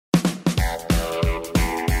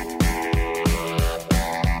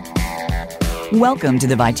Welcome to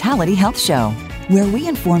the Vitality Health Show, where we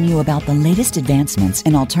inform you about the latest advancements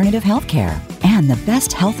in alternative healthcare and the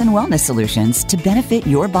best health and wellness solutions to benefit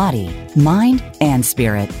your body, mind, and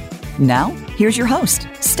spirit. Now, here's your host,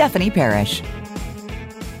 Stephanie Parrish.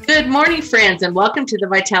 Good morning, friends, and welcome to the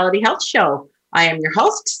Vitality Health Show. I am your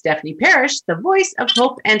host, Stephanie Parrish, the voice of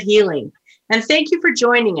hope and healing. And thank you for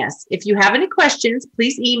joining us. If you have any questions,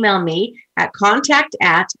 please email me at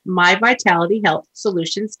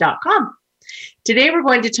contact@myvitalityhealthsolutions.com. Today, we're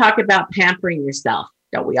going to talk about pampering yourself.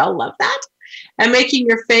 Don't we all love that? And making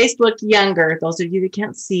your face look younger. Those of you that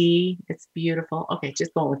can't see, it's beautiful. Okay,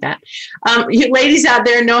 just going with that. You ladies out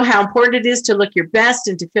there know how important it is to look your best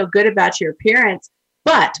and to feel good about your appearance.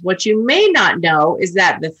 But what you may not know is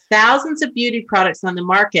that the thousands of beauty products on the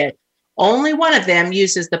market, only one of them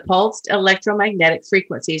uses the pulsed electromagnetic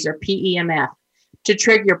frequencies, or PEMF, to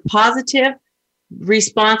trigger positive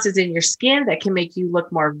responses in your skin that can make you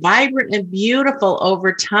look more vibrant and beautiful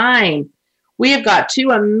over time. We have got two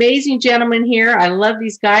amazing gentlemen here. I love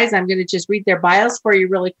these guys. I'm going to just read their bios for you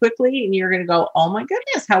really quickly, and you're going to go, oh my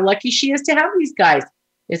goodness, how lucky she is to have these guys.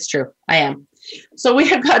 It's true. I am. So we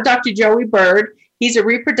have got Dr. Joey Bird. He's a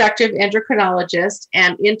reproductive endocrinologist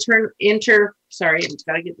and infertility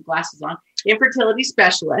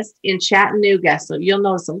specialist in Chattanooga. So you'll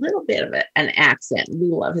notice a little bit of an accent. We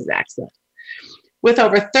love his accent. With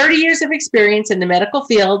over 30 years of experience in the medical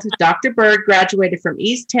field, Dr. Bird graduated from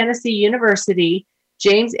East Tennessee University,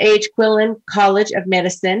 James H. Quillen College of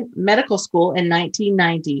Medicine Medical School in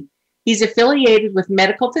 1990. He's affiliated with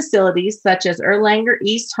medical facilities such as Erlanger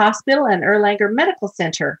East Hospital and Erlanger Medical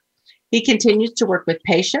Center. He continues to work with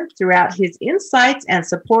patients throughout his insights and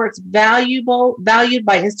supports valued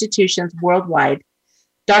by institutions worldwide.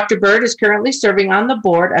 Dr. Bird is currently serving on the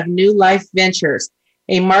board of New Life Ventures,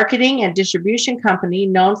 a marketing and distribution company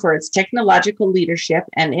known for its technological leadership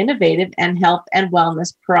and innovative and health and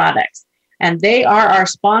wellness products. And they are our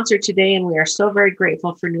sponsor today, and we are so very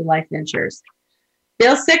grateful for New Life Ventures.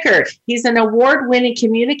 Bill Sickert, he's an award-winning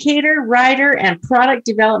communicator, writer, and product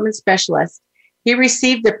development specialist. He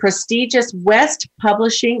received the prestigious West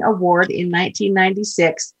Publishing Award in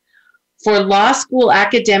 1996 for law school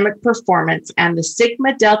academic performance and the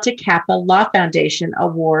Sigma Delta Kappa Law Foundation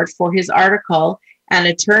Award for his article, An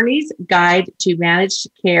Attorney's Guide to Managed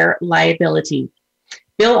Care Liability.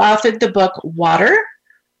 Bill authored the book Water,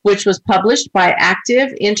 which was published by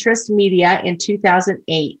Active Interest Media in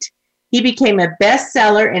 2008. He became a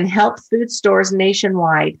bestseller in health food stores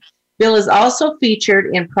nationwide. Bill is also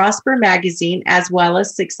featured in Prosper Magazine as well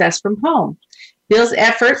as Success from Home. Bill's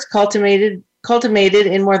efforts culminated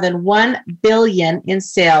in more than $1 billion in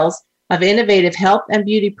sales of innovative health and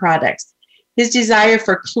beauty products. His desire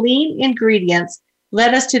for clean ingredients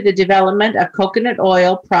led us to the development of coconut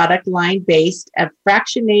oil product line based of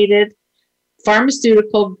fractionated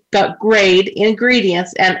pharmaceutical grade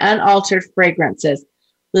ingredients and unaltered fragrances.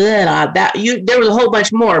 There was a whole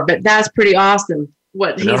bunch more, but that's pretty awesome.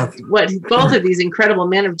 What both of these incredible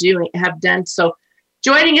men have done. So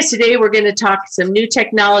joining us today, we're going to talk some new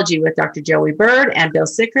technology with Dr. Joey Bird and Bill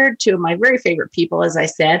Sickert, two of my very favorite people, as I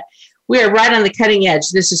said. We are right on the cutting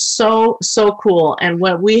edge. This is so, so cool. And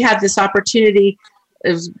when we had this opportunity,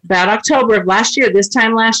 it was about October of last year,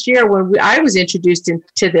 when I was introduced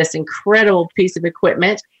to this incredible piece of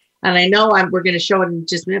equipment. And I know we're going to show it in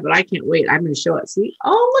just a minute, but I can't wait. I'm going to show it. See?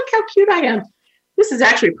 Oh, look how cute I am. This is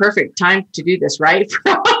actually a perfect time to do this, right?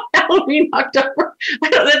 Halloween, October. I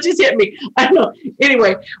know, that just hit me. I don't know.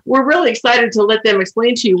 Anyway, we're really excited to let them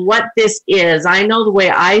explain to you what this is. I know the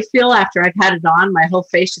way I feel after I've had it on. My whole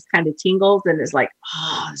face just kind of tingles, and it's like,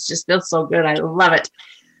 oh, it just feels so good. I love it.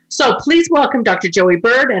 So please welcome Dr. Joey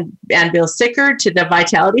Bird and Bill Sickert to the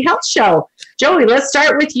Vitality Health Show. Joey, let's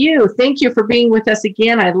start with you. Thank you for being with us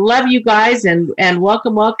again. I love you guys, and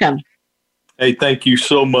welcome. Hey, thank you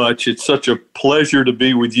so much. It's such a pleasure to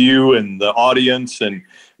be with you and the audience. And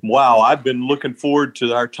wow, I've been looking forward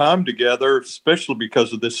to our time together, especially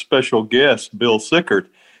because of this special guest, Bill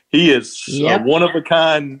Sickert. He is a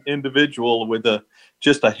one-of-a-kind individual with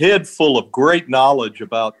just a head full of great knowledge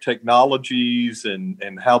about technologies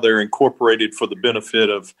and how they're incorporated for the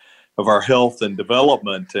benefit of our health and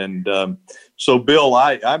development. And so, Bill,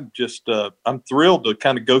 I'm thrilled to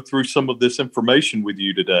kind of go through some of this information with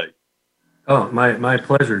you today. Oh, my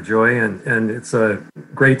pleasure, Joy, and it's a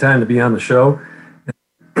great time to be on the show.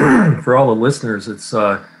 For all the listeners, it's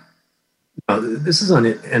this is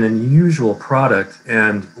an unusual product,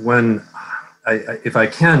 and when if I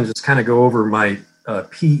can just kind of go over my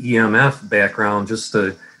PEMF background, just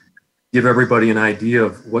to give everybody an idea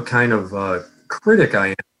of what kind of critic I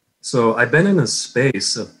am. So I've been in a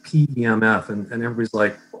space of PEMF, and everybody's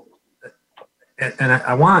like, and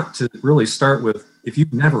I want to really start with, if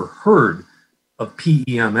you've never heard of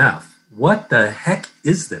PEMF, what the heck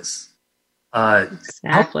is this?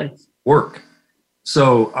 Exactly. How does it work?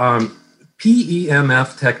 So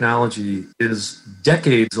PEMF technology is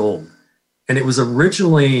decades old, and it was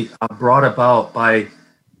originally brought about by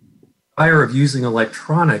desire of using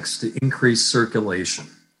electronics to increase circulation.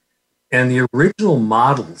 And the original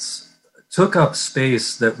models took up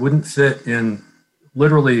space that wouldn't fit in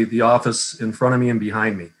literally the office in front of me and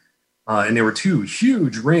behind me. And they were two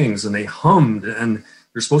huge rings, and they hummed, and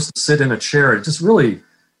you're supposed to sit in a chair. It's just really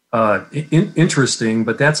interesting,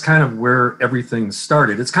 but that's kind of where everything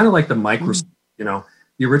started. It's kind of like the microscope.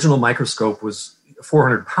 The original microscope was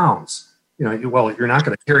 400 pounds. Well, you're not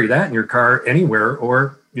going to carry that in your car anywhere,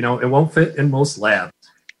 or, it won't fit in most labs.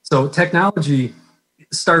 So technology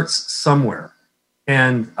starts somewhere.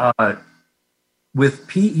 And with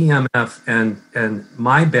PEMF and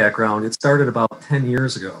my background, it started about 10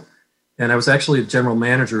 years ago. And I was actually a general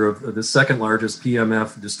manager of the second largest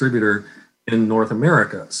PEMF distributor in North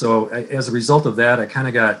America. So as a result of that, I kind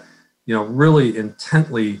of got, really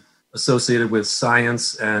intently associated with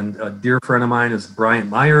science. And a dear friend of mine is Brian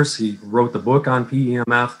Myers. He wrote the book on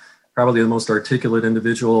PEMF, probably the most articulate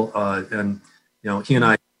individual. And he and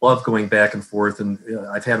I love going back and forth. And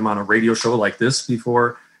I've had him on a radio show like this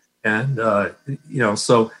before. And,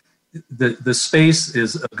 so the space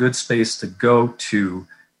is a good space to go to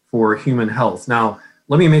for human health. Now,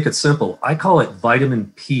 let me make it simple. I call it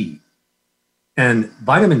vitamin P. And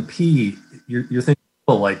vitamin P, you're thinking,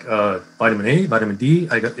 like vitamin A, vitamin D,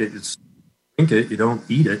 it's drink it, you don't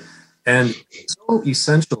eat it. And it's so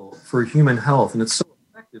essential for human health, and it's so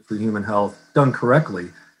effective for human health done correctly,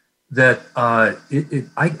 that I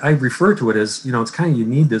refer to it as, it's kind of, you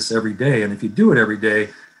need this every day. And if you do it every day,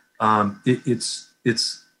 it's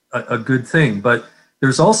a good thing. But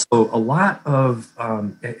there's also a lot of,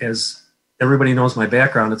 as everybody knows my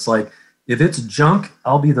background, it's like, if it's junk,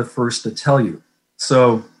 I'll be the first to tell you.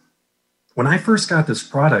 So when I first got this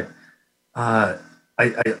product, I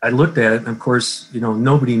looked at it, and of course,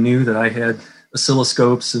 nobody knew that I had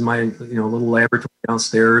oscilloscopes in my, little laboratory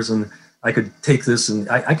downstairs, and I could take this and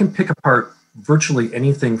I can pick apart virtually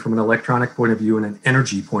anything from an electronic point of view and an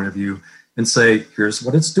energy point of view and say, here's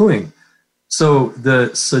what it's doing. So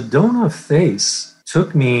the Sedona Face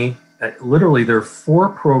took me, literally there are 4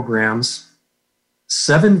 programs,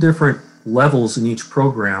 7 different levels in each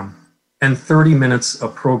program, and 30 minutes a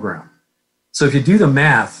program. So if you do the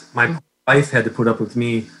math, my wife had to put up with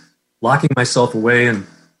me locking myself away and,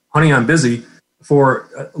 honey, I'm busy, for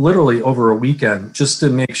literally over a weekend, just to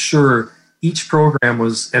make sure each program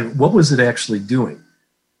was, and what was it actually doing?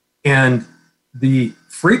 And the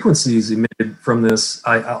frequencies emitted from this,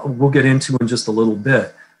 we'll get into in just a little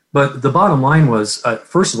bit. But the bottom line was,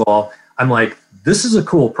 first of all, I'm like, this is a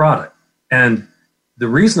cool product. And the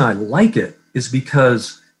reason I like it is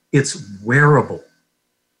because it's wearable.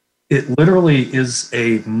 It literally is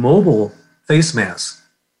a mobile face mask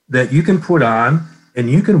that you can put on, and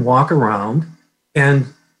you can walk around and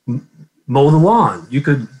mow the lawn. You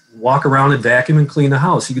could walk around and vacuum and clean the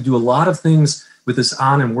house. You could do a lot of things with this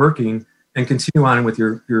on and working and continue on with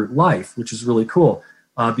your life, which is really cool.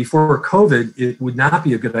 Before COVID, it would not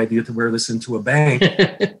be a good idea to wear this into a bank.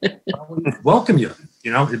 I wouldn't welcome you.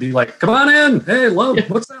 It'd be like, come on in. Hey, love,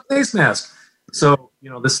 what's that face mask? So,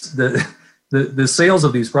 the sales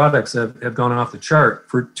of these products have gone off the chart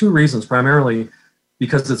for 2 reasons, primarily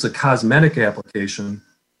because it's a cosmetic application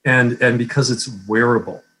and because it's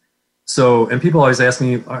wearable. So, and people always ask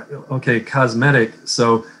me, okay, cosmetic.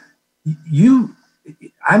 So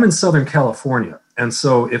I'm in Southern California. And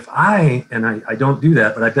so if I don't do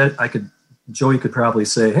that, but I bet Joey could probably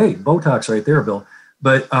say, hey, Botox right there, Bill.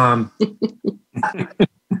 But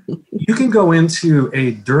you can go into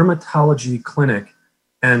a dermatology clinic,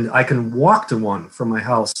 and I can walk to one from my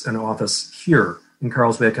house and office here in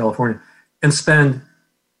Carlsbad, California, and spend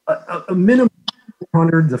a minimum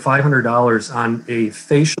 $100 to $500 on a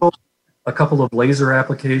facial, a couple of laser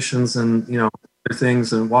applications, and other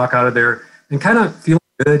things, and walk out of there and kind of feel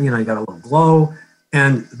good. You got a little glow,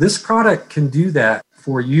 and this product can do that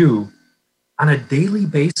for you on a daily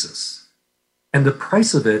basis, and the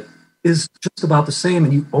price of it is just about the same,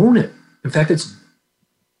 and you own it. In fact, it's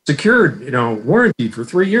secured, warranted for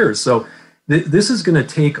 3 years. So this is going to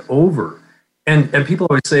take over. And people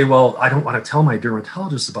always say, well, I don't want to tell my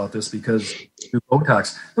dermatologist about this because you do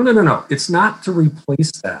Botox. No. It's not to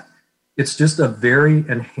replace that. It's just a very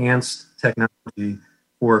enhanced technology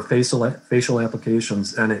for facial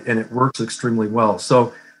applications, and it works extremely well.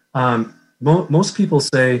 So most people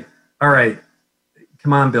say, all right,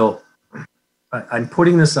 come on, Bill, I'm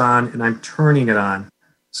putting this on and I'm turning it on.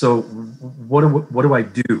 So what do I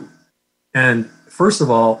do? And first of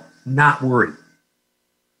all, not worry.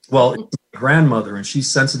 Well, it's my grandmother and she's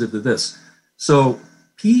sensitive to this. So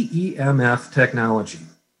PEMF technology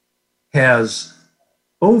has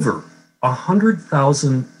over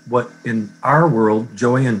 100,000, what in our world,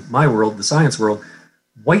 Joey, and my world, the science world,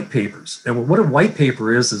 white papers. And what a white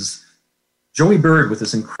paper is Joey Bird, with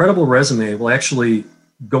this incredible resume, will actually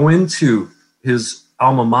go into his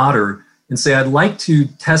alma mater and say, I'd like to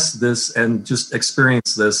test this and just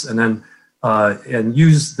experience this, and then and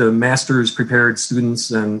use the master's prepared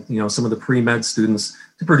students and some of the pre-med students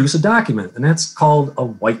to produce a document, and that's called a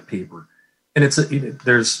white paper. And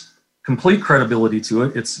there's complete credibility to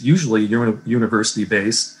it. It's usually university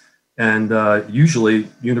based, and usually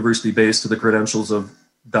university based to the credentials of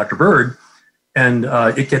Dr. Bird, and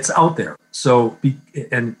it gets out there. So,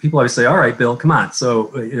 and people always say, all right, Bill, come on. So,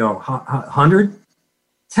 100,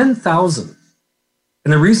 10,000.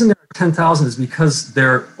 And the reason there are 10,000 is because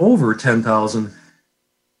they're over 10,000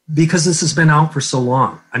 because this has been out for so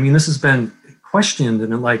long. I mean, this has been questioned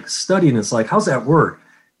and studied, and it's like, how's that work?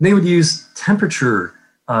 And they would use temperature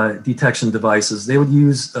detection devices. They would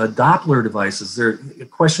use Doppler devices. There are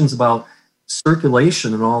questions about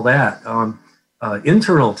circulation and all that.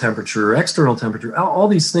 Internal temperature, external temperature, all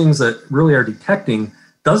these things that really are detecting,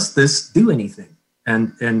 does this do anything?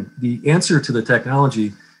 And the answer to the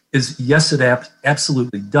technology is yes, it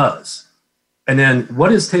absolutely does. And then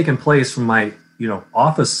what has taken place from my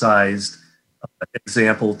office-sized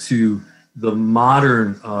example to the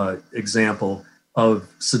modern example of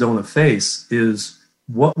Sedona Face is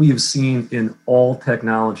what we have seen in all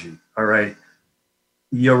technology. All right.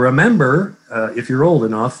 You remember, if you're old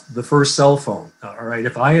enough, the first cell phone. All right.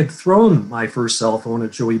 If I had thrown my first cell phone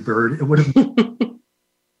at Joey Bird, it would have been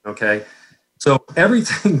okay. So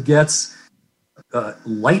everything gets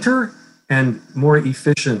lighter and more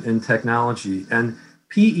efficient in technology. And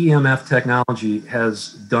PEMF technology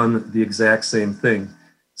has done the exact same thing.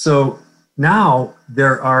 So now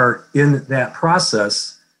there are, in that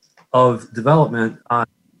process of development,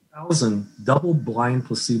 1,000 double-blind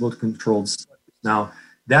placebo-controlled studies. Now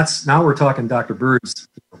we're talking Dr. Bird's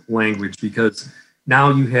language, because now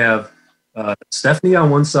you have Stephanie on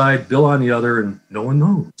one side, Bill on the other, and no one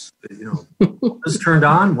knows. One is turned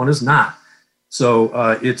on, one is not. So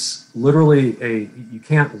it's literally you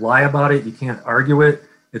can't lie about it, you can't argue it.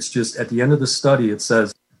 It's just at the end of the study, it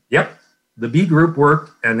says, yep, the B group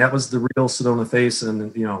worked, and that was the real Sedona Face,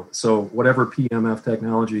 and so whatever PEMF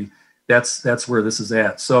technology, that's where this is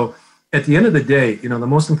at. So at the end of the day, the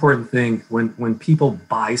most important thing when people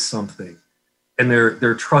buy something and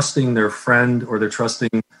they're trusting their friend or they're trusting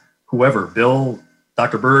whoever, Bill,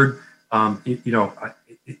 Dr. Bird, and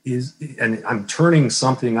I'm turning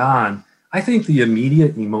something on, I think the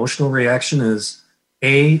immediate emotional reaction is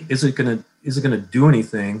A, is it going to do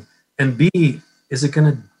anything? And B, is it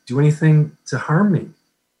going to do anything to harm me?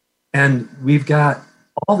 And we've got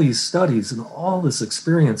all these studies and all this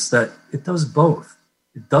experience that it does both.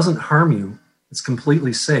 It doesn't harm you. It's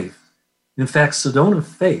completely safe. In fact, Sedona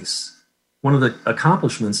Face, one of the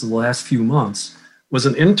accomplishments in the last few months, was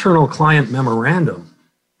an internal client memorandum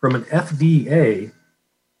from an FDA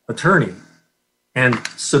attorney and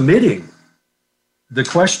submitting the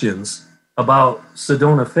questions about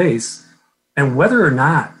Sedona Face and whether or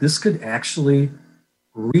not this could actually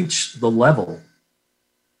reach the level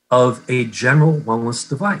of a general wellness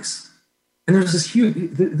device. And there's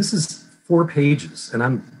this is 4 pages, and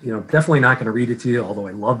I'm definitely not going to read it to you, although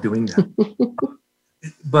I love doing that.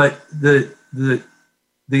 But the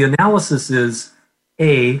analysis is,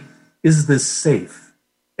 A, is this safe?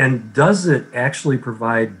 And does it actually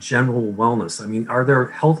provide general wellness? I mean, are there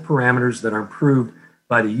health parameters that are improved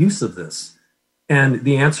by the use of this? And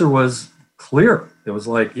the answer was clear. It was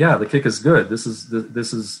like, yeah, the kick is good. This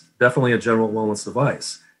is definitely a general wellness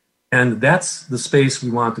device. And that's the space we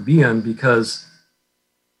want to be in, because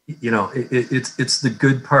it's the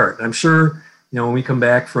good part. I'm sure when we come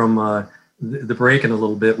back from the break in a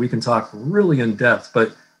little bit, we can talk really in depth,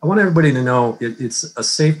 but I want everybody to know it's a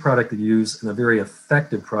safe product to use and a very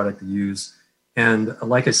effective product to use. And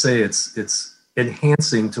like I say, it's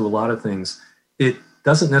enhancing to a lot of things. It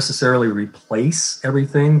doesn't necessarily replace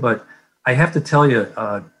everything, but I have to tell you,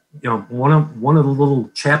 one of the little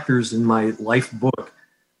chapters in my life book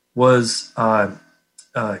was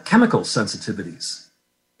chemical sensitivities.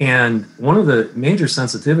 And one of the major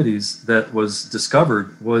sensitivities that was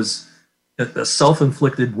discovered was a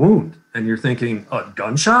self-inflicted wound. And you're thinking, a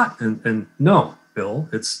gunshot? And no, Bill,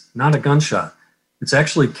 it's not a gunshot. It's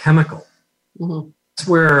actually chemical. Mm-hmm. That's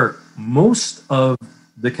where most of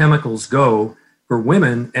the chemicals go for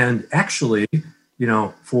women. And actually,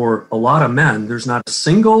 for a lot of men, there's not a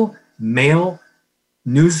single male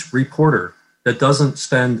news reporter that doesn't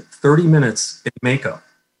spend 30 minutes in makeup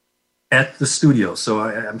at the studio. So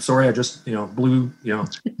I'm sorry, I just, blew,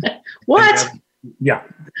 What? Yeah,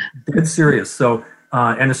 dead serious. So,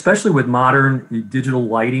 and especially with modern digital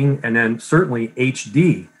lighting, and then certainly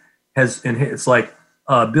HD and it's like,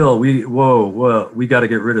 Bill, we got to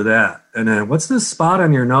get rid of that. And then what's this spot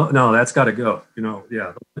on your nose? No, that's got to go.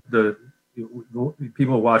 The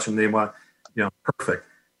people watching, they want, perfect.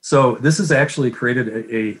 So this has actually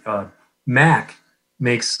created a Mac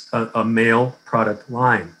makes a male product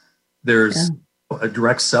line. There's a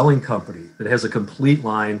direct selling company that has a complete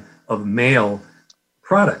line of male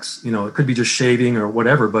products. It could be just shaving or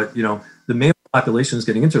whatever, but the male population is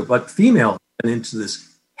getting into it, but female get into this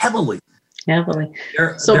heavily.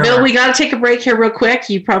 So Bill, we got to take a break here real quick.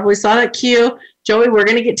 You probably saw that cue. Joey, we're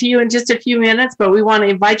going to get to you in just a few minutes, but we want to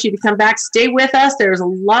invite you to come back. Stay with us. There's a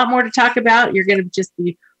lot more to talk about. You're going to just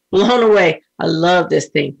be blown away. I love this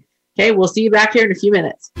thing. Okay, we'll see you back here in a few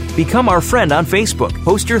minutes. Become our friend on Facebook.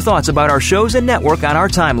 Post your thoughts about our shows and network on our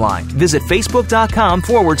timeline. Visit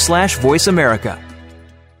facebook.com/Voice America.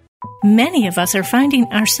 Many of us are finding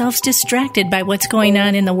ourselves distracted by what's going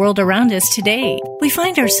on in the world around us today. We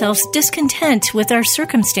find ourselves discontent with our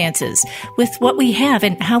circumstances, with what we have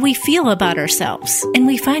and how we feel about ourselves. And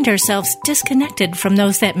we find ourselves disconnected from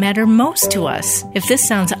those that matter most to us. If this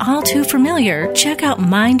sounds all too familiar, check out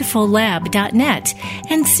mindfullab.net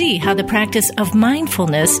and see how the practice of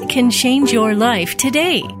mindfulness can change your life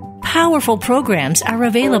today. Powerful programs are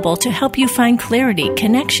available to help you find clarity,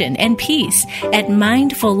 connection, and peace at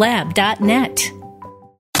mindfullab.net.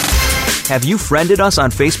 Have you friended us on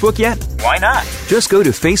Facebook yet? Why not? Just go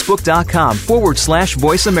to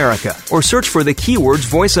facebook.com/Voice America or search for the keywords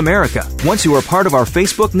Voice America. Once you are part of our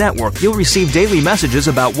Facebook network, you'll receive daily messages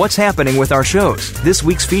about what's happening with our shows, this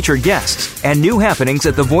week's featured guests, and new happenings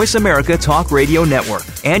at the Voice America Talk Radio Network.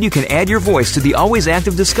 And you can add your voice to the always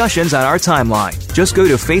active discussions on our timeline. Just go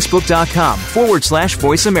to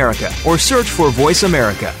facebook.com/Voice America or search for Voice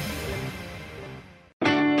America.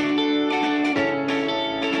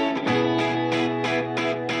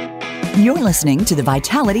 You're listening to the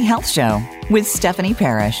Vitality Health Show with Stephanie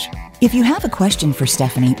Parrish. If you have a question for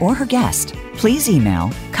Stephanie or her guest, please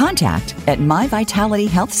email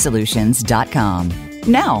contact@myvitalityhealthsolutions.com.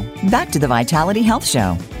 Now, back to the Vitality Health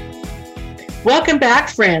Show. Welcome back,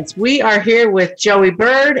 friends. We are here with Joey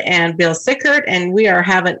Bird and Bill Sickert, and we are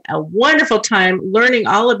having a wonderful time learning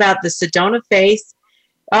all about the Sedona face.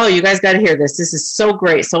 Oh, you guys got to hear this. This is so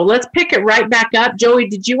great. So let's pick it right back up. Joey,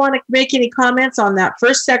 did you want to make any comments on that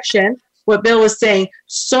first section? What Bill was saying,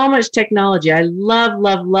 so much technology. I love,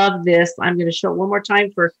 love, love this. I'm going to show it one more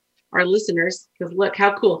time for our listeners because look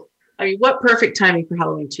how cool. I mean, what perfect timing for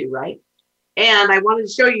Halloween too, right? And I wanted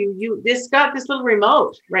to show you this got this little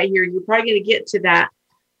remote right here. You're probably going to get to that,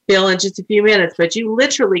 Bill, in just a few minutes, but you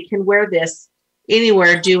literally can wear this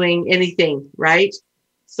anywhere doing anything, right?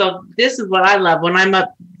 So this is what I love. When I'm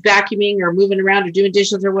up vacuuming or moving around or doing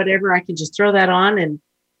dishes or whatever, I can just throw that on and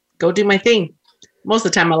go do my thing. Most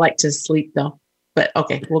of the time I like to sleep though, but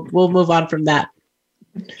okay, we'll move on from that.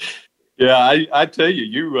 Yeah, I tell you,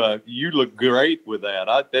 you look great with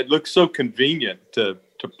that. It looks so convenient to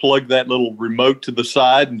plug that little remote to the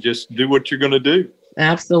side and just do what you're going to do.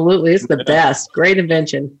 Absolutely. It's the best. Great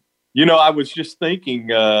invention. I was just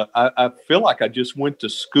thinking, I feel like I just went to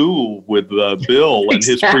school with Bill and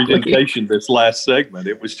his presentation this last segment.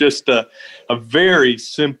 It was just a very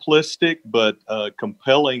simplistic but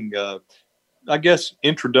compelling, I guess,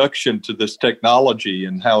 introduction to this technology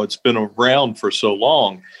and how it's been around for so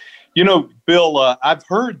long. Bill, I've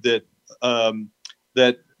heard that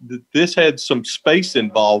this had some space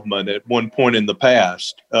involvement at one point in the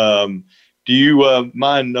past. Do you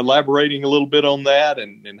mind elaborating a little bit on that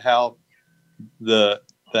and how the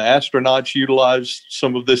astronauts utilized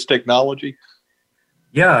some of this technology?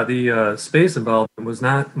 Yeah, the space involvement was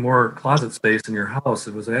not more closet space in your house.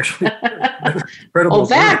 It was actually incredible. Oh,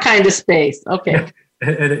 that kind of space. Okay.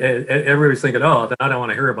 And everybody's thinking, I don't want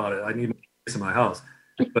to hear about it. I need space in my house.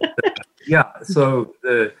 But so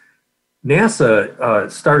the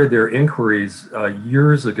NASA started their inquiries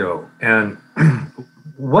years ago, and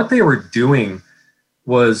what they were doing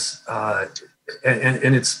was,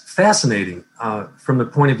 and it's fascinating from the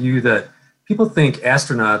point of view that people think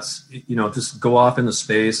astronauts, just go off into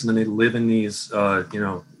space and then they live in these,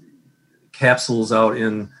 capsules out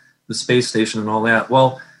in the space station and all that.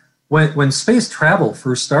 Well, when space travel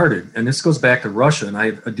first started, and this goes back to Russia, and I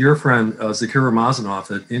have a dear friend, Zakir Ramazanov,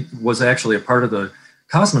 that was actually a part of the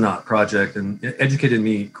cosmonaut project and educated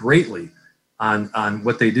me greatly on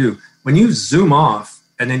what they do. When you zoom off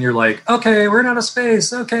and then you're like, okay, we're in outer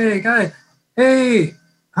space. Okay, guy, hey,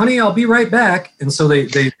 honey, I'll be right back. And so they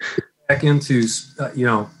back into,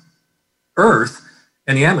 Earth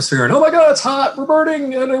and the atmosphere. And, oh, my God, it's hot. We're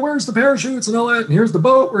burning. And where's the parachutes and all that? And here's the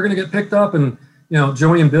boat. We're going to get picked up. And,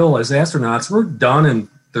 Joey and Bill as astronauts, we're done in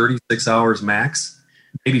 36 hours max,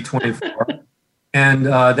 maybe 24. And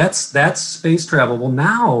that's space travel. Well,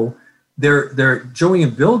 now they're Joey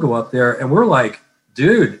and Bill go up there and we're like,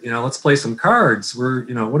 dude, let's play some cards. We're,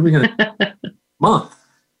 what are we going to do? Month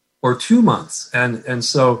or 2 months. And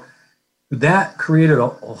so that created a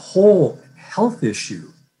whole health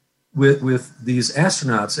issue with these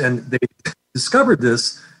astronauts. And they discovered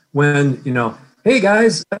this when, hey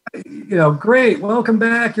guys, great, welcome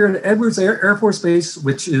back. You're at Edwards Air Force Base,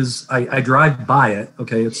 which is, I drive by it.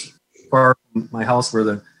 Okay. It's far from my house where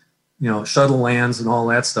the, shuttle lands and all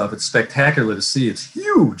that stuff. It's spectacular to see. It's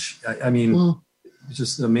huge. I mean, it's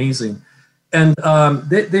just amazing. And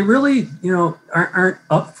they really, aren't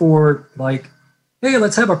up for like, hey,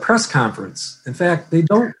 let's have a press conference. In fact, they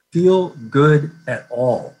don't feel good at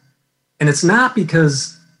all. And it's not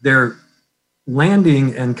because they're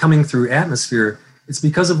landing and coming through atmosphere. It's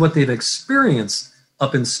because of what they've experienced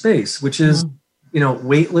up in space, which is,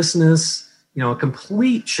 weightlessness, a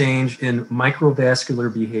complete change in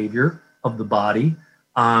microvascular behavior of the body.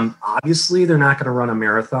 Obviously, they're not going to run a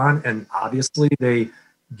marathon, and obviously they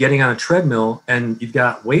getting on a treadmill and you've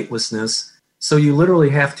got weightlessness. So you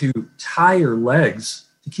literally have to tie your legs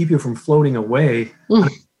to keep you from floating away.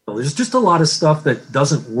 There's just a lot of stuff that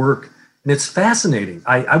doesn't work. And it's fascinating.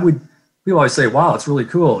 People always say, wow, it's really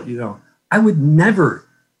cool. I would never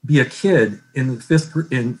be a kid in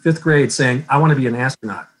fifth grade saying, I want to be an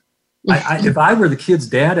astronaut. If I were the kid's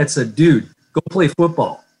dad, I'd say, dude, go play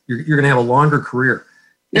football. You're going to have a longer career.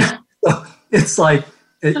 So it's like,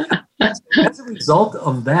 as a result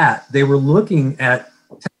of that, they were looking at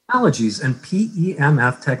technologies, and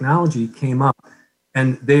PEMF technology came up,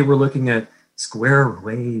 and they were looking at square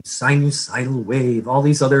wave, sinusoidal wave, all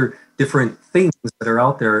these other different things that are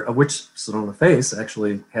out there, of which Sedona Face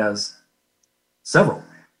actually has several.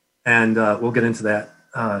 And we'll get into that.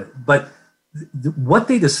 But what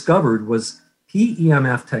they discovered was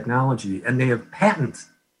PEMF technology, and they have patented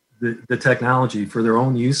the technology for their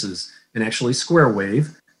own uses, and actually square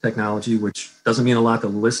wave technology, which doesn't mean a lot to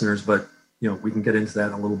the listeners, but we can get into that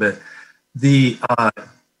in a little bit. The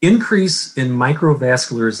increase in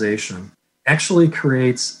microvascularization actually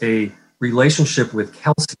creates a relationship with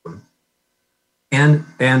calcium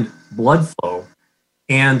and blood flow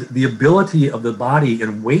and the ability of the body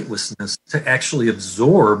and weightlessness to actually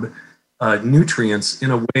absorb nutrients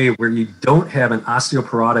in a way where you don't have an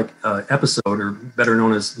osteoporotic episode, or better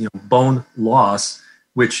known as bone loss,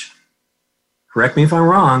 which, correct me if I'm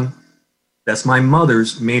wrong, that's my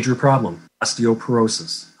mother's major problem,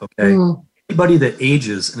 osteoporosis, okay? Anybody that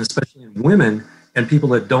ages, and especially in women and people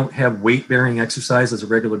that don't have weight-bearing exercise as a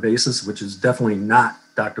regular basis, which is definitely not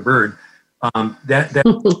Dr. Bird,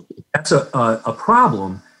 that's a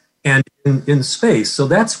problem. And in space, so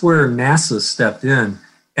that's where NASA stepped in.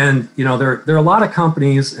 And, there are a lot of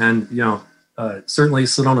companies, and, certainly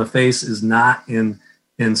Sedona Face is not in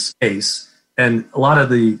space. And a lot of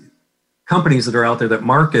the companies that are out there that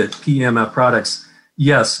market PEMF products,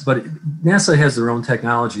 yes, but NASA has their own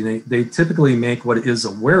technology. They typically make what is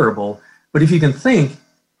a wearable. But if you can think,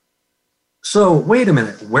 so wait a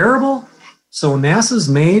minute, wearable? So NASA's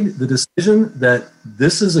made the decision that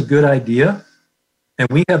this is a good idea, and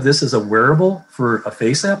we have this as a wearable for a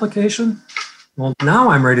face application? Well, now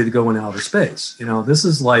I'm ready to go in outer space. This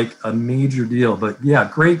is like a major deal. But yeah,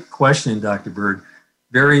 great question, Dr. Bird.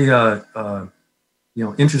 Very,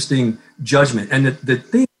 interesting judgment. And the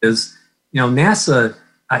thing is, NASA,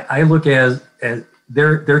 I look as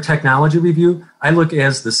their technology review, I look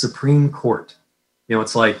as the Supreme Court.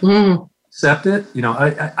 It's like, accept it.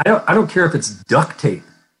 I don't care if it's duct tape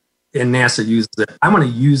and NASA uses it. I'm going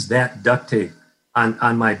to use that duct tape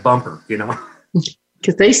on my bumper,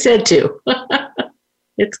 Because they said to.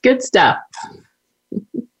 It's good stuff.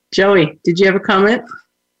 Joey, did you have a comment?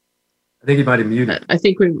 I think you might have muted. I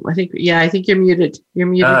think you're muted. You're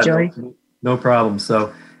muted, Joey. No problem.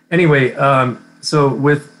 So anyway, so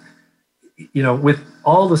with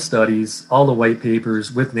all the studies, all the white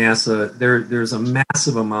papers with NASA, there's a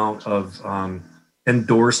massive amount of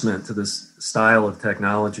endorsement to this style of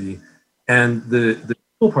technology. And the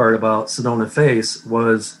cool part about Sedona Face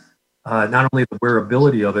was not only the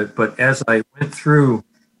wearability of it, but as I went through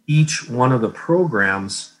each one of the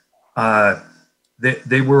programs,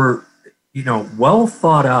 they were, well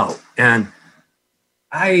thought out. And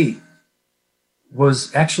I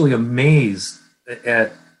was actually amazed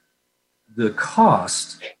at the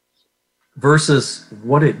cost versus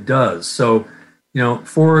what it does. So,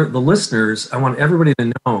 for the listeners, I want everybody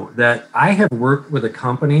to know that I have worked with a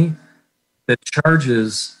company that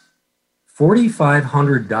charges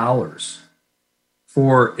 $4,500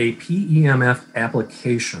 for a PEMF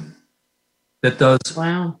application that does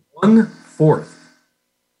 1/4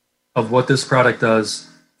 of what this product does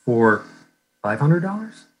for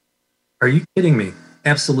 $500. Are you kidding me?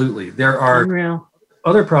 Absolutely. There are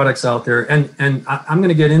other products out there, and I'm going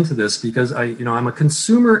to get into this because I'm a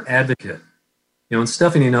consumer advocate. And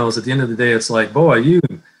Stephanie knows at the end of the day, it's like, boy, you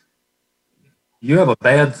have a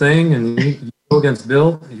bad thing and you go against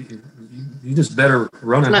Bill, you just better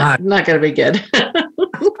run and hide. Not going to be good.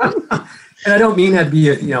 And I don't mean that to be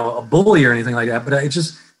a bully or anything like that, but it's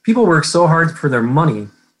just people work so hard for their money,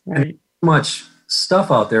 and so much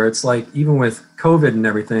stuff out there. It's like even with COVID and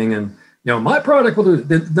everything, and my product will do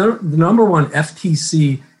the number one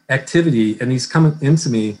FTC activity, and he's coming into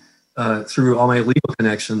me through all my legal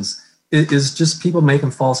connections, is just people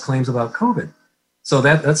making false claims about COVID. So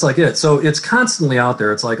that's like it. So it's constantly out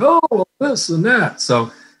there. It's like, oh, well, this and that.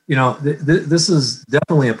 So this is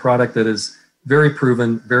definitely a product that is very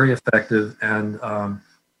proven, very effective, and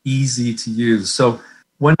easy to use. So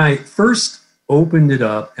when I first opened it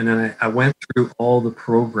up and then I went through all the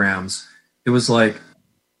programs, it was like,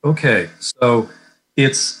 okay, so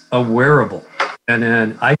it's a wearable, and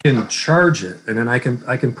then I can charge it, and then I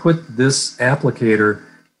can put this applicator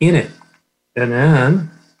in it, and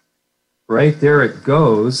then right there it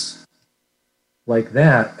goes like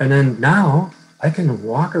that, and then now I can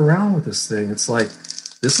walk around with this thing. It's like,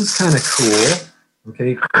 this is kind of cool,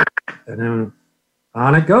 okay, and then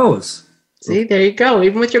on it goes. See, there you go.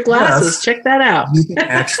 Even with your glasses, yes, check that out. You can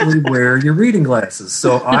actually wear your reading glasses.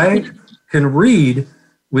 So I can read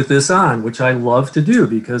with this on, which I love to do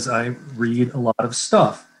because I read a lot of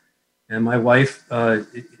stuff. And my wife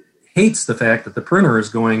hates the fact that the printer is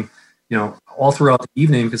going, all throughout the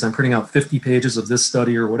evening because I'm printing out 50 pages of this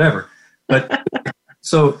study or whatever. But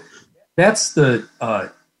so that's the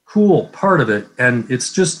cool part of it. And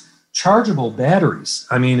it's just chargeable batteries.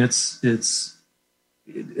 I mean, so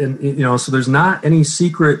there's not any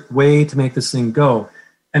secret way to make this thing go.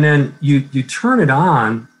 And then you turn it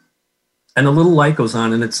on, and the little light goes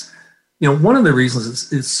on, and it's, one of the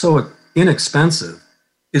reasons it's so inexpensive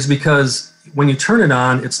is because when you turn it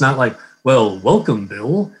on, it's not like, well, welcome,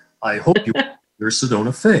 Bill. I hope you your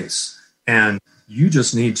Sedona face, and you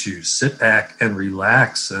just need to sit back and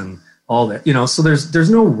relax and all that. So there's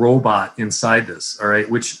no robot inside this, all right?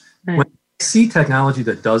 Which when I see technology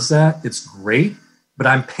that does that, it's great, but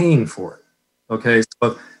I'm paying for it. Okay,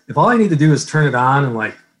 so if all I need to do is turn it on and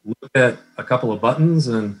like look at a couple of buttons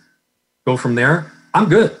and go from there, I'm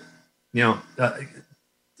good.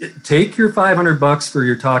 Take your $500 for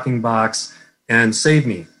your talking box and save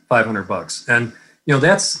me $500. And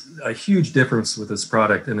that's a huge difference with this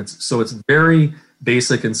product. And it's very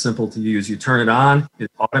basic and simple to use. You turn it on, it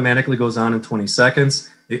automatically goes on in 20 seconds.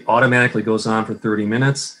 It automatically goes on for 30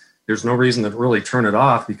 minutes. There's no reason to really turn it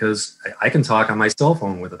off because I can talk on my cell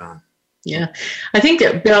phone with it on. Yeah. I think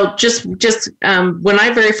that, Bill, just when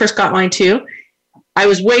I very first got mine too, I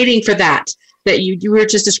was waiting for that you were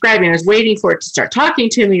just describing. I was waiting for it to start talking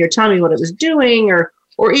to me or tell me what it was doing or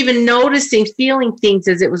even noticing, feeling things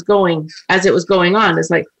as it was going on.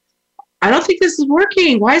 It's like, I don't think this is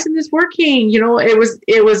working. Why isn't this working?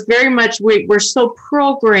 It was very much, we're so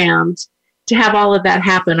programmed to have all of that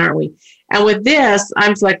happen, aren't we? And with this,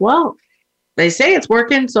 I'm just like, well, they say it's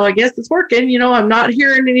working, so I guess it's working. I'm not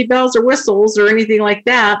hearing any bells or whistles or anything like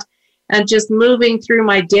that. And just moving through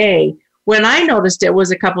my day. When I noticed it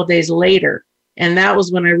was a couple of days later, and that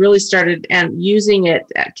was when I really started and using it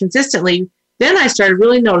consistently. Then I started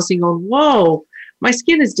really noticing, going, whoa, my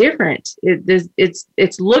skin is different.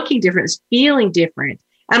 It's looking different. It's feeling different.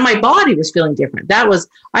 And my body was feeling different.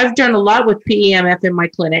 I've done a lot with PEMF in my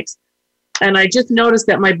clinics. And I just noticed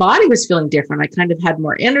that my body was feeling different. I kind of had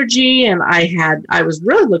more energy, and I was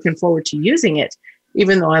really looking forward to using it,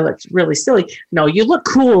 even though I looked really silly. No, you look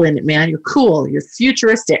cool in it, man. You're cool. You're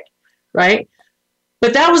futuristic, right?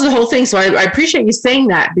 But that was the whole thing. So I appreciate you saying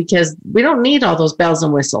that, because we don't need all those bells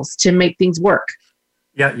and whistles to make things work.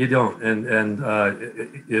 Yeah, you don't. And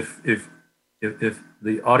if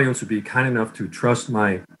the audience would be kind enough to trust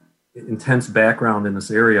my intense background in this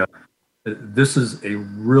area, this is a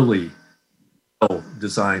really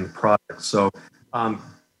well-designed product. So, my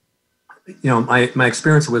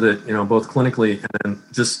experience with it, both clinically and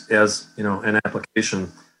just as, an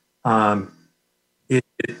application,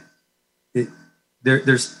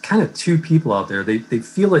 there's kind of two people out there. They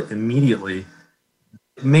feel it immediately,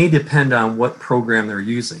 may depend on what program they're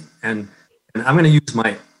using. And I'm going to use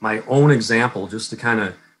my own example just to kind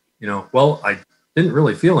of, I didn't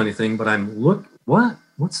really feel anything, but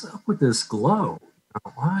what's up with this glow?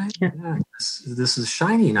 Why? Yeah, this is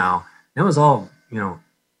shiny now. That was all,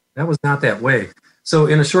 that was not that way. So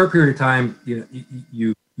in a short period of time,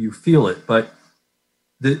 you feel it, but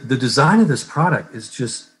the design of this product is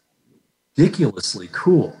just ridiculously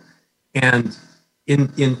cool. And in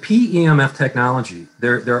PEMF technology,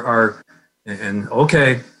 there are, and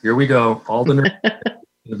okay, here we go. All the nerds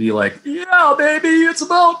will be like, yeah, baby, it's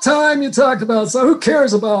about time you talked about. So who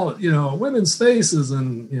cares about, women's faces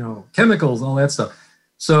and, chemicals, all that stuff.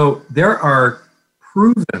 So there are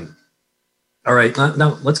proven. All right,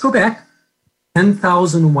 now let's go back.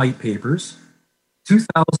 10,000 white papers,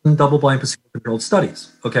 2,000 double-blind placebo-controlled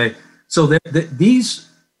studies. Okay, so these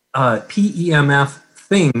PEMF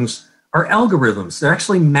things are algorithms. They're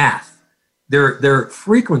actually math. They're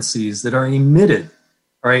frequencies that are emitted.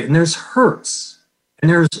 All right, and there's hertz,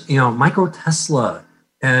 and there's microtesla,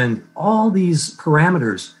 and all these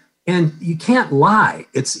parameters. And you can't lie.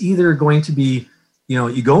 It's either going to be,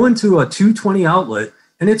 you go into a 220 outlet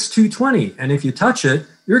and it's 220, and if you touch it,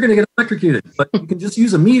 you're going to get electrocuted. But you can just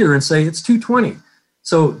use a meter and say it's 220.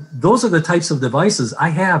 So those are the types of devices I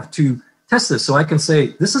have to test this. So I can say,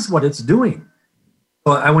 this is what it's doing.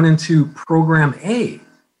 So I went into program A,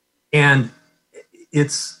 and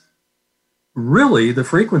it's really the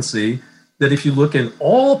frequency that if you look in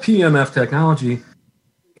all PEMF technology,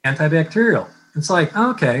 antibacterial. It's like,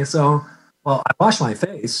 okay, so, I wash my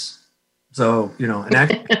face. So,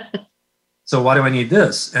 so why do I need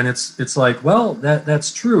this? And it's like, well,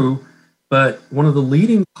 that's true. But one of the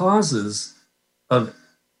leading causes of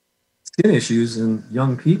skin issues in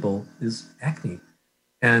young people is acne.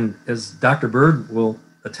 And as Dr. Bird will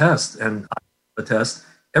attest, and I attest,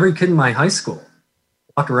 every kid in my high school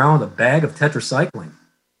walked around with a bag of tetracycline.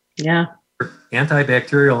 Yeah.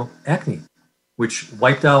 Antibacterial acne, which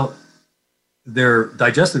wiped out their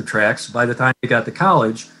digestive tracts by the time they got to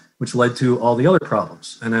college, which led to all the other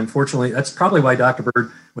problems. And unfortunately, that's probably why Dr.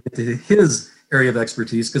 Bird went into his area of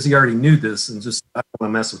expertise, because he already knew this and just, I don't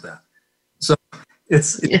want to mess with that. So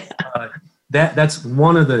that's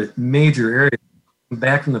one of the major areas.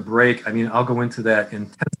 Back from the break, I'll go into that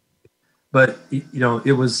intensely, but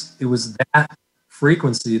it was that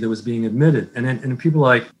frequency that was being emitted, and people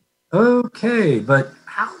are like, okay, but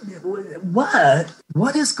how?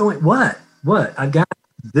 What is going? What? I got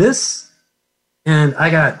this, and I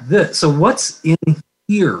got this. So what's in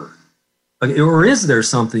here, or is there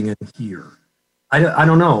something in here? I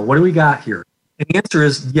don't know. What do we got here? And the answer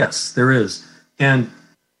is yes, there is. And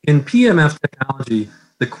in PEMF technology,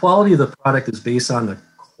 the quality of the product is based on the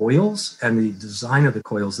coils and the design of the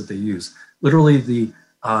coils that they use. Literally the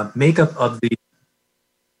makeup of the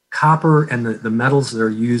copper and the metals that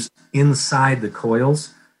are used inside the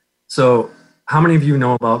coils. So how many of you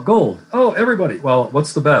know about gold? Oh, everybody. Well,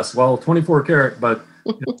 what's the best? Well, 24 karat, but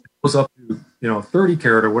it goes up to 30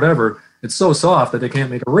 karat or whatever. It's so soft that they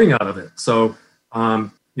can't make a ring out of it. So,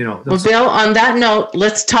 well, Bill, on that note,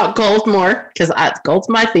 let's talk gold more, because gold's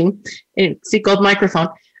my thing. See, gold microphone.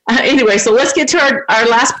 Anyway, so let's get to our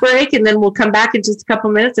last break, and then we'll come back in just a couple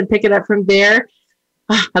minutes and pick it up from there.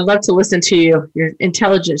 I love to listen to you. Your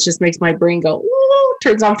intelligence just makes my brain go, ooh,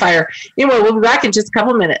 turns on fire. Anyway, we'll be back in just a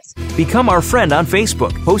couple minutes. Become our friend on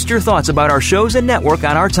Facebook. Post your thoughts about our shows and network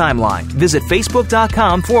on our timeline. Visit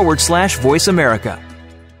Facebook.com/Voice America.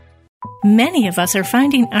 Many of us are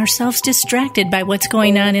finding ourselves distracted by what's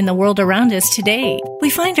going on in the world around us today.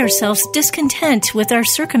 We find ourselves discontent with our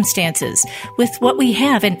circumstances, with what we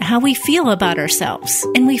have and how we feel about ourselves.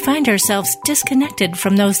 And we find ourselves disconnected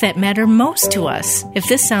from those that matter most to us. If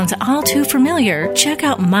this sounds all too familiar, check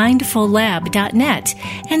out mindfullab.net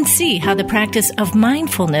and see how the practice of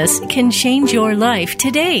mindfulness can change your life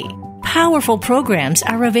today. Powerful programs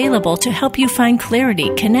are available to help you find clarity,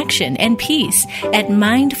 connection, and peace at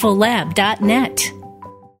mindfullab.net.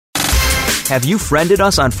 Have you friended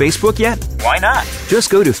us on Facebook yet? Why not? Just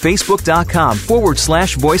go to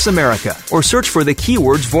facebook.com/Voice America or search for the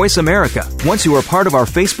keywords Voice America. Once you are part of our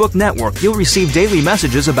Facebook network, you'll receive daily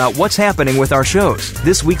messages about what's happening with our shows,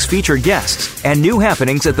 this week's featured guests, and new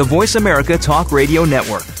happenings at the Voice America Talk Radio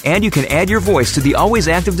Network. And you can add your voice to the always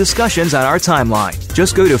active discussions on our timeline.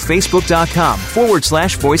 Just go to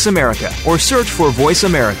facebook.com/Voice America or search for Voice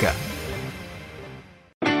America.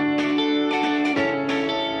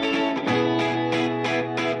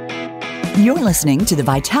 You're listening to the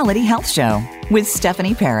Vitality Health Show with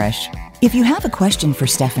Stephanie Parrish. If you have a question for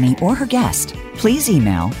Stephanie or her guest, please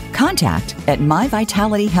email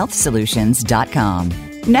contact@myvitalityhealthsolutions.com.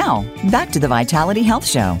 Now, back to the Vitality Health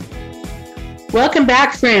Show. Welcome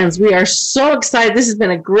back, friends. We are so excited. This has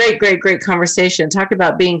been a great, great, great conversation. Talk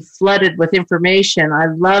about being flooded with information. I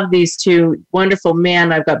love these two wonderful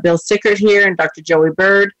men. I've got Bill Sickert here and Dr. Joey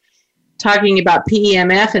Bird talking about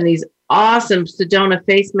PEMF and these awesome Sedona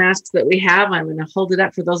face masks that we have. I'm going to hold it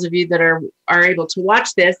up for those of you that are able to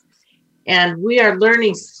watch this. And we are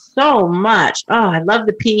learning so much. Oh, I love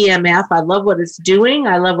the PEMF. I love what it's doing.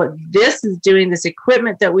 I love what this is doing, this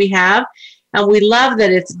equipment that we have. And we love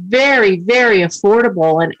that it's very, very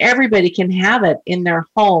affordable and everybody can have it in their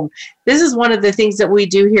home. This is one of the things that we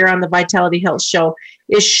do here on the Vitality Health Show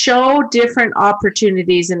is show different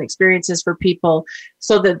opportunities and experiences for people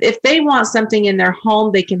so that if they want something in their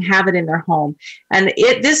home, they can have it in their home. And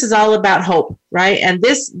this is all about hope, right? And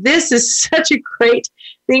this is such a great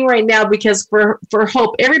thing right now because for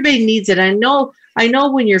hope, everybody needs it. I know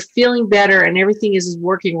when you're feeling better and everything is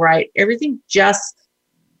working right, everything just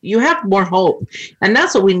you have more hope. And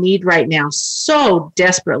that's what we need right now so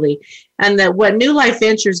desperately. And that what New Life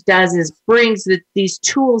Ventures does is brings these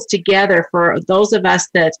tools together for those of us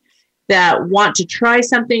that want to try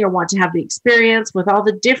something or want to have the experience with all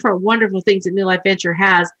the different wonderful things that New Life Venture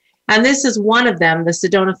has. And this is one of them, the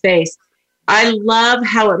Sedona Face. I love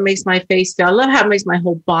how it makes my face feel. I love how it makes my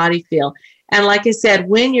whole body feel. And like I said,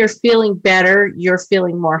 when you're feeling better, you're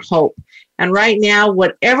feeling more hope. And right now,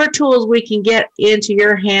 whatever tools we can get into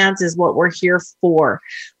your hands is what we're here for.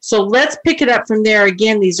 So let's pick it up from there.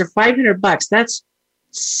 Again, these are $500. That's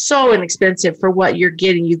so inexpensive for what you're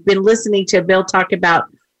getting. You've been listening to Bill talk about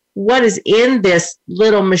what is in this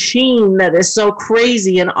little machine that is so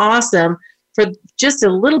crazy and awesome for just a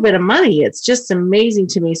little bit of money. It's just amazing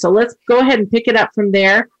to me. So let's go ahead and pick it up from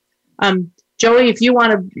there. Joey, if you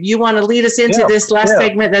want to lead us into this last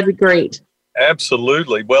segment, that'd be great.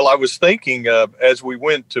 Absolutely. Well, I was thinking as we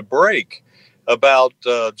went to break about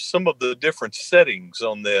some of the different settings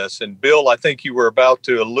on this. And Bill, I think you were about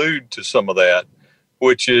to allude to some of that,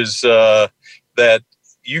 which is that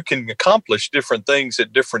you can accomplish different things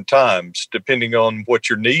at different times, depending on what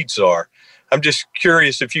your needs are. I'm just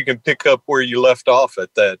curious if you can pick up where you left off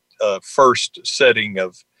at that first setting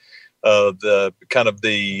of the kind of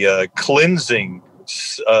the cleansing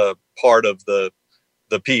part of the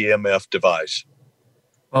PEMF device.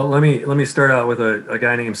 Well, let me start out with a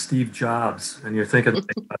guy named Steve Jobs, and you're thinking,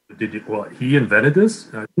 he invented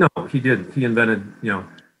this? No, he didn't. He invented,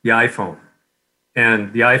 the iPhone,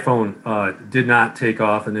 and the iPhone did not take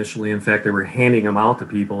off initially. In fact, they were handing them out to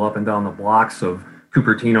people up and down the blocks of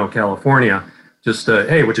Cupertino, California. Just,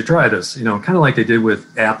 hey, would you try this? Kind of like they did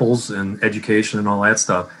with apples and education and all that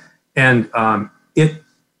stuff. And it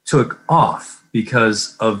took off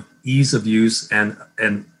because of ease of use and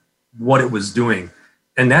what it was doing.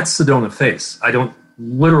 And that's Sedona Face. I don't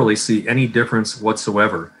literally see any difference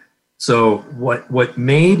whatsoever. So what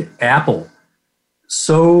made Apple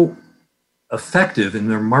so effective in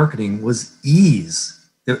their marketing was ease.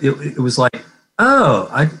 It was like,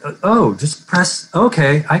 just press,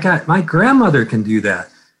 okay, my grandmother can do that.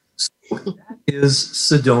 So that is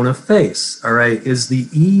Sedona Face, all right, is the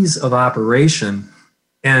ease of operation.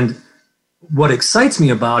 And what excites me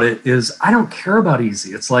about it is I don't care about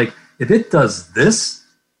easy. It's like, if it does this,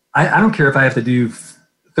 I don't care if I have to do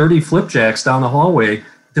 30 flipjacks down the hallway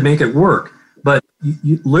to make it work. But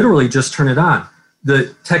you literally just turn it on.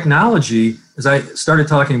 The technology, as I started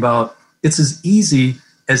talking about, it's as easy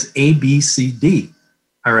as A, B, C, D.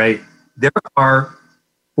 All right. There are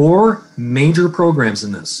 4 major programs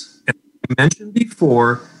in this. And I mentioned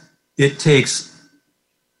before, it takes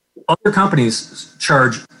other companies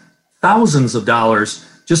charge thousands of dollars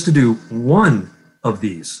just to do one of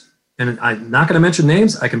these. And I'm not going to mention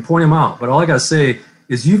names. I can point them out. But all I got to say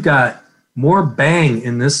is you've got more bang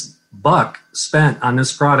in this buck spent on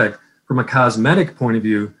this product from a cosmetic point of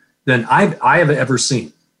view than I have ever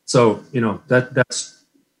seen. So, that's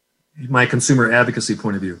my consumer advocacy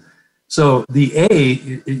point of view. So the A,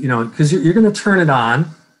 because you're going to turn it on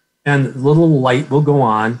and the little light will go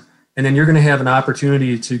on. And then you're going to have an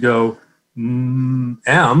opportunity to go M.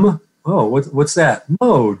 Oh, what's that?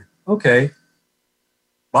 Mode. Okay.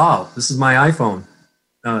 Wow, this is my iPhone.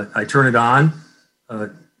 I turn it on.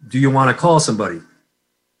 Do you want to call somebody?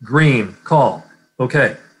 Green, call.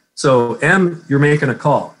 Okay. So M, you're making a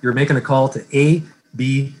call. You're making a call to A,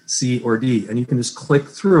 B, C, or D. And you can just click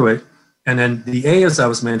through it. And then the A, as I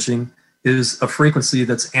was mentioning, is a frequency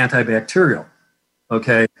that's antibacterial.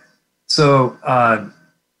 Okay. So,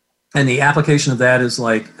 and the application of that is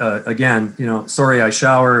like, again, sorry, I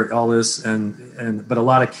shower, all this, but a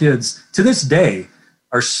lot of kids to this day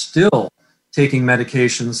are still taking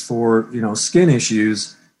medications for, skin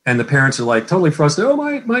issues and the parents are like totally frustrated.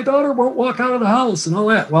 Oh, my daughter won't walk out of the house and all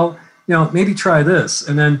that. Well, maybe try this.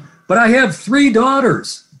 And then, but I have 3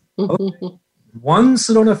 daughters. Okay. One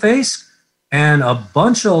Sedona face and a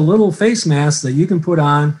bunch of little face masks that you can put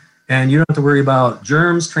on, and you don't have to worry about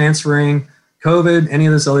germs transferring, COVID, any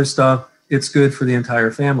of this other stuff. It's good for the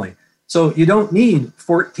entire family. So you don't need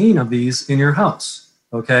 14 of these in your house,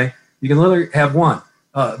 okay? You can literally have one.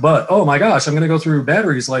 But, oh my gosh, I'm going to go through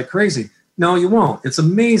batteries like crazy. No, you won't. It's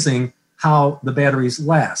amazing how the batteries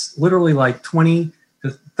last. Literally like 20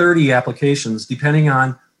 to 30 applications, depending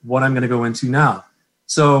on what I'm going to go into now.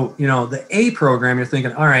 So, the A program, you're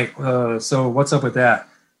thinking, all right, so what's up with that?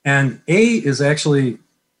 And A is actually,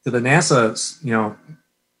 to the NASA,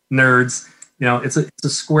 nerds, it's a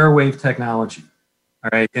square wave technology, all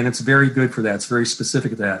right? And it's very good for that. It's very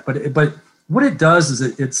specific to that. But what it does is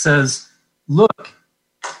it says, look,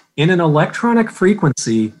 in an electronic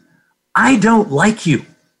frequency, I don't like you.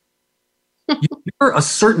 You're a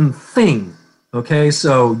certain thing, okay?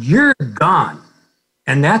 So you're gone.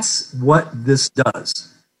 And that's what this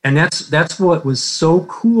does. And that's what was so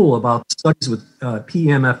cool about studies with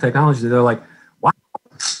PEMF technology. They're like, wow,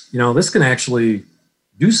 this can actually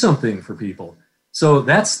do something for people. So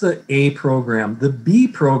that's the A program. The B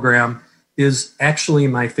program is actually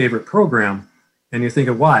my favorite program. And you're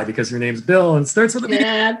thinking, why? Because your name's Bill and starts with a B.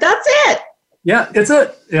 Yeah, that's it. Yeah, it's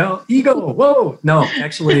it. Ego. Whoa. No,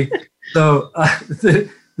 actually, so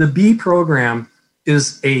the B program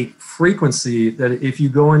is a frequency that if you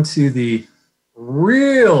go into the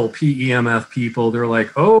real PEMF people, they're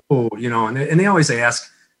like, oh, and they always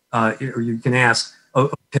ask, or you can ask,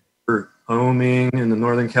 okay, for Oming in the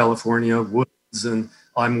Northern California woods, and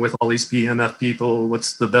I'm with all these PEMF people,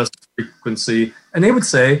 what's the best frequency? And they would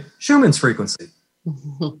say Schumann's frequency.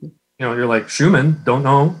 You're like, Schumann, don't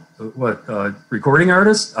know. What, recording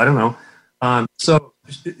artist? I don't know. So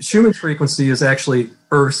Schumann's frequency is actually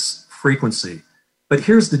Earth's frequency. But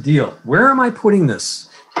here's the deal. Where am I putting this?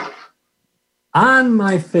 On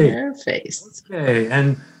my face. Your face. Okay,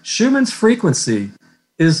 and Schumann's frequency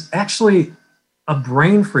is actually a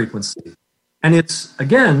brain frequency. And it's,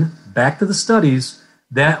 again, back to the studies,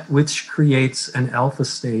 that which creates an alpha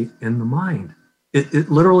state in the mind. It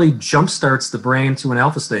literally jumpstarts the brain to an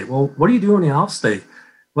alpha state. Well, what do you do in the alpha state?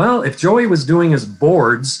 Well, if Joey was doing his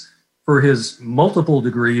boards for his multiple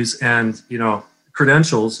degrees and,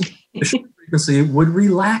 credentials, the Schumann frequency would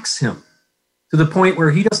relax him to the point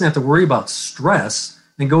where he doesn't have to worry about stress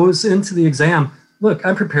and goes into the exam. Look,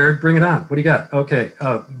 I'm prepared. Bring it on. What do you got? Okay,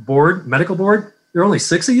 medical board. There are only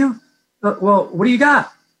 6 of you? Well, what do you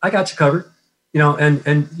got? I got you covered.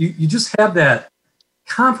 And you just have that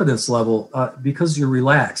confidence level because you're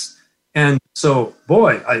relaxed. And so,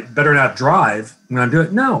 boy, I better not drive when I do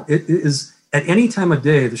it. No, it is at any time of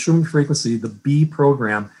day, the Schumann frequency, the B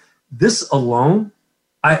program, this alone,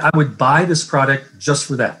 I would buy this product just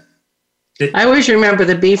for that. I always remember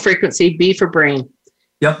the B frequency, B for brain.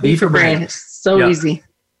 Yep, B for brain. It's so easy.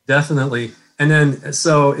 Definitely. And then,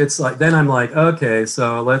 so it's like, then I'm like, okay,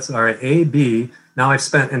 so all right, A, B. Now I've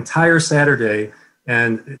spent entire Saturday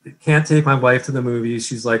and can't take my wife to the movies.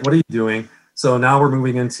 She's like, what are you doing? So now we're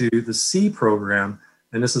moving into the C program,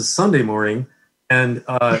 and this is Sunday morning, and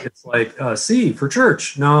it's like C for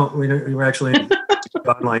church. No, we're actually in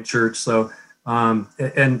online church. So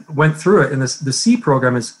and went through it, and the C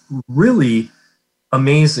program is really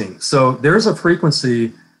amazing. So there's a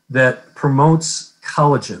frequency that promotes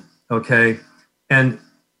collagen. Okay, and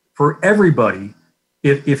for everybody,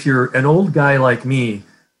 if you're an old guy like me,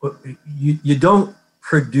 you don't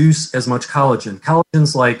produce as much collagen.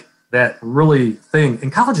 Collagen's like that really thing.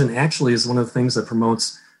 And collagen actually is one of the things that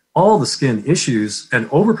promotes all the skin issues, and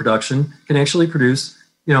overproduction can actually produce,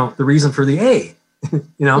 the reason for the A,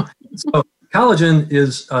 So collagen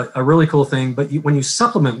is a really cool thing, but when you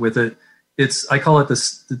supplement with it, I call it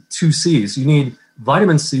the 2 C's. You need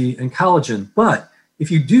vitamin C and collagen. But if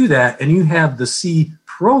you do that and you have the C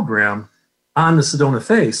program on the Sedona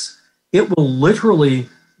face, it will literally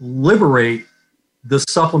liberate the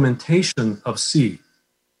supplementation of C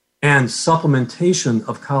and supplementation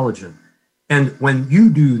of collagen. And when you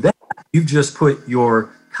do that, you've just put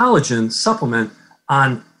your collagen supplement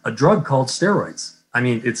on a drug called steroids. I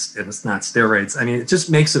mean, it's not steroids. I mean, it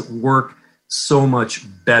just makes it work so much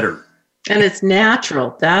better. And it's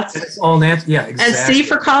natural. It's all natural. Yeah, exactly. And C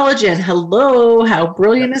for collagen. Hello, how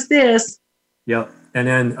brilliant is this? Yep. And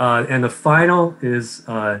then and the final is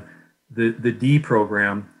the D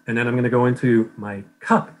program. And then I'm going to go into my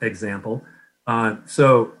cup example.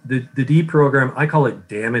 So the D program, I call it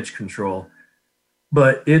damage control.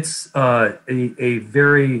 but it's a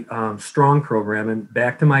very strong program. And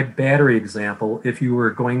back to my battery example, if you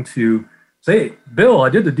were going to say, Bill, I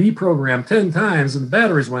did the D program 10 times and the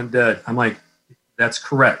batteries went dead, I'm like, that's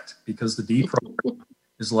correct, because the D program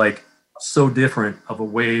is like so different of a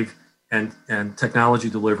wave and technology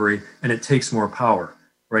delivery, and it takes more power,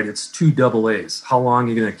 right? It's 2 AA's. How long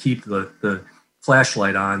are you going to keep the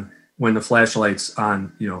flashlight on when the flashlight's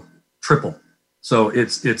on, triple? So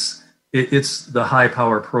it's the high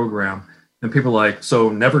power program. And people are like, so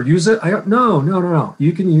never use it? I go, no.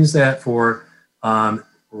 You can use that for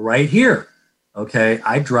right here. Okay,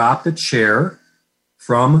 I dropped a chair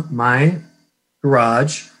from my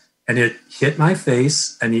garage and it hit my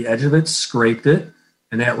face and the edge of it scraped it.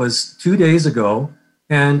 And that was 2 days ago.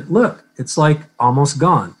 And look, it's like almost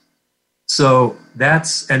gone. So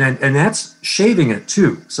that's shaving it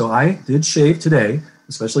too. So I did shave today,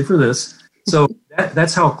 especially for this. So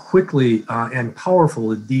that's how quickly and powerful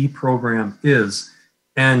the D program is.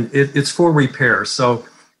 And it's for repair. So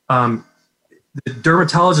the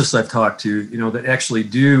dermatologists I've talked to, that actually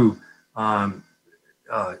do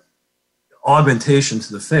augmentation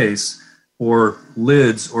to the face or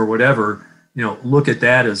lids or whatever, look at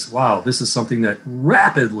that as, wow, this is something that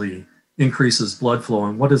rapidly increases blood flow.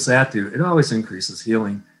 And what does that do? It always increases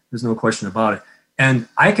healing. There's no question about it. And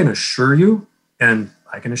I can assure you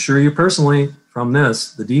personally from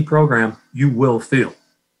this, the D program, you will feel,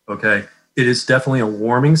 okay? It is definitely a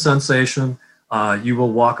warming sensation. You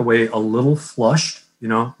will walk away a little flushed,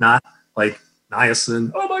 not like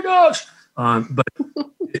niacin, oh my gosh, but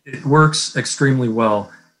it works extremely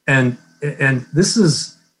well. And this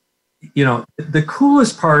is, the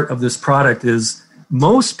coolest part of this product is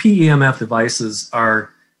most PEMF devices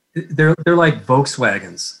they're like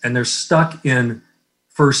Volkswagens and they're stuck in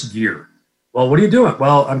first gear. Well, what are you doing?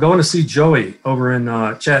 Well, I'm going to see Joey over in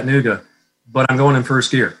Chattanooga, but I'm going in first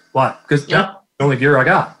gear. Why? Because that's the only gear I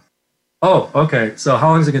got. Oh, okay. So how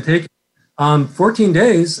long is it going to take? 14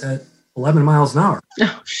 days at 11 miles an hour.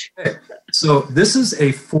 Okay. So this is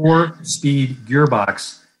a 4-speed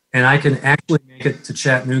gearbox, and I can actually make it to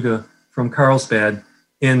Chattanooga from Carlsbad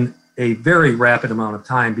in a very rapid amount of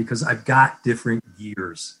time because I've got different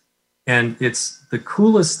gears. And it's the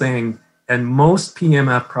coolest thing, and most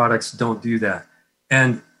PEMF products don't do that.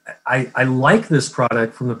 And I like this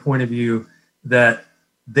product from the point of view that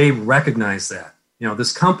they recognize that.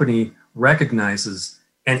 This company recognizes,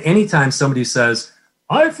 and anytime somebody says,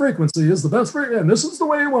 high frequency is the best frequency, and this is the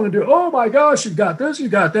way you want to do it. Oh my gosh, you've got this, you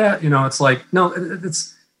got that. It's like, no,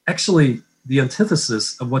 it's actually the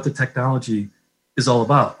antithesis of what the technology is all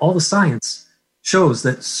about. All the science shows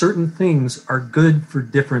that certain things are good for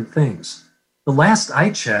different things. The last I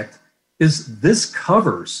checked is this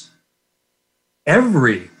covers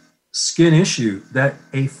every skin issue that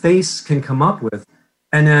a face can come up with.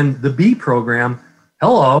 And then the B program,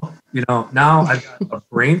 hello, now I've got a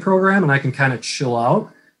brain program and I can kind of chill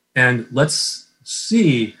out and let's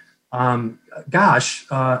see, I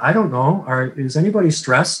don't know, is anybody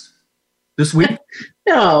stressed this week?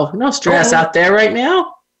 No stress out there right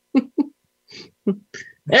now.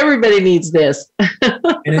 Everybody needs this. and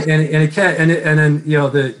it can, and then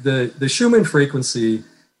the Schumann frequency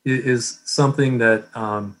is something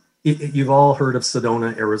that you've all heard of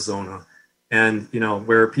Sedona, Arizona, and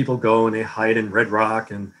where people go and they hide in Red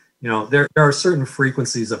Rock, and there are certain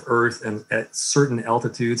frequencies of Earth and at certain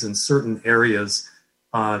altitudes and certain areas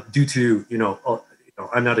due to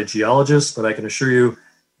I'm not a geologist, but I can assure you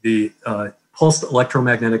the pulsed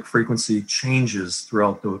electromagnetic frequency changes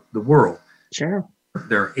throughout the world. Sure.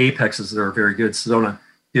 There are apexes that are very good. Sedona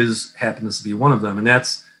happens to be one of them. And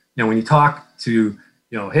that's, when you talk to,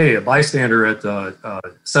 hey, a bystander at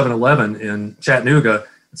 7-Eleven in Chattanooga,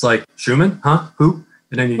 it's like, Schumann, huh? Who?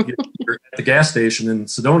 And then you're at the gas station in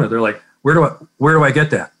Sedona. They're like, where do I get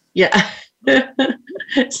that? Yeah.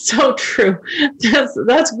 So true.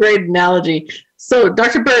 That's a great analogy. So,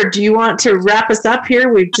 Dr. Bird, do you want to wrap us up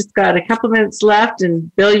here? We've just got a couple minutes left.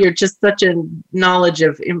 And Bill, you're just such a knowledge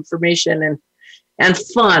of information and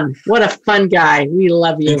fun. What a fun guy. We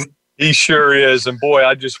love you. He sure is. And boy,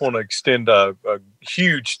 I just want to extend a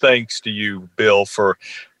huge thanks to you, Bill, for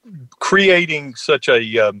creating such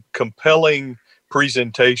a compelling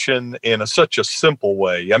presentation in such a simple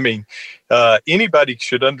way. I mean, anybody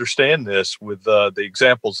should understand this with the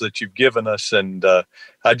examples that you've given us. And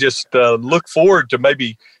I just look forward to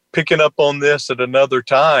maybe picking up on this at another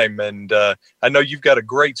time. And I know you've got a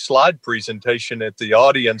great slide presentation that the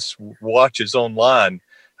audience watches online.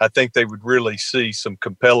 I think they would really see some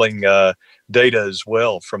compelling data as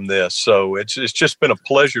well from this. So it's just been a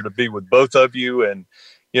pleasure to be with both of you. And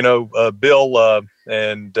Bill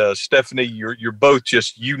and Stephanie, you're both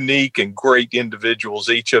just unique and great individuals,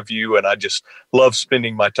 each of you, and I just love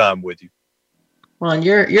spending my time with you. Well,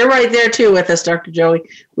 you're right there too with us, Dr. Joey.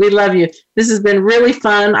 We love you. This has been really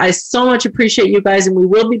fun. I so much appreciate you guys, and we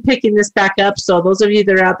will be picking this back up. So those of you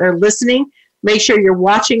that are out there listening, make sure you're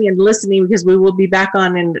watching and listening, because we will be back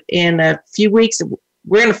on in a few weeks.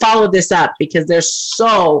 We're going to follow this up because there's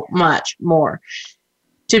so much more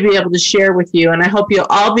to be able to share with you. And I hope you'll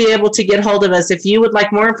all be able to get hold of us. If you would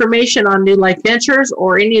like more information on New Life Ventures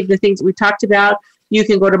or any of the things we talked about, you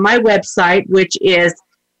can go to my website, which is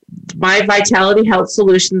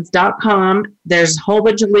myvitalityhealthsolutions.com. There's a whole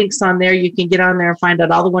bunch of links on there. You can get on there and find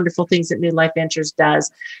out all the wonderful things that New Life Ventures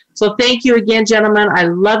does. So thank you again, gentlemen. I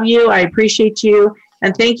love you. I appreciate you.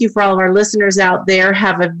 And thank you for all of our listeners out there.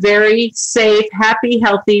 Have a very safe, happy,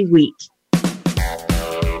 healthy week.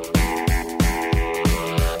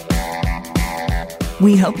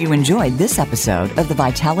 We hope you enjoyed this episode of the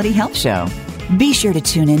Vitality Health Show. Be sure to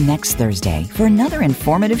tune in next Thursday for another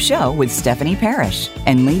informative show with Stephanie Parrish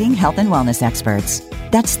and leading health and wellness experts.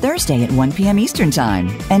 That's Thursday at 1 p.m. Eastern Time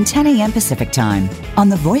and 10 a.m. Pacific Time on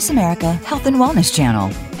the Voice America Health and Wellness Channel.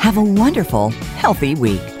 Have a wonderful, healthy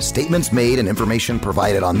week. Statements made and information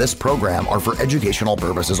provided on this program are for educational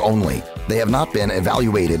purposes only. They have not been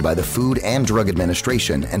evaluated by the Food and Drug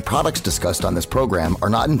Administration, and products discussed on this program are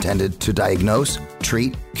not intended to diagnose,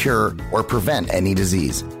 treat, cure, or prevent any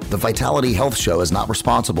disease. The Vitality Health Show is not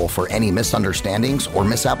responsible for any misunderstandings or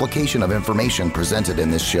misapplication of information presented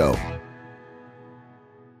in this show.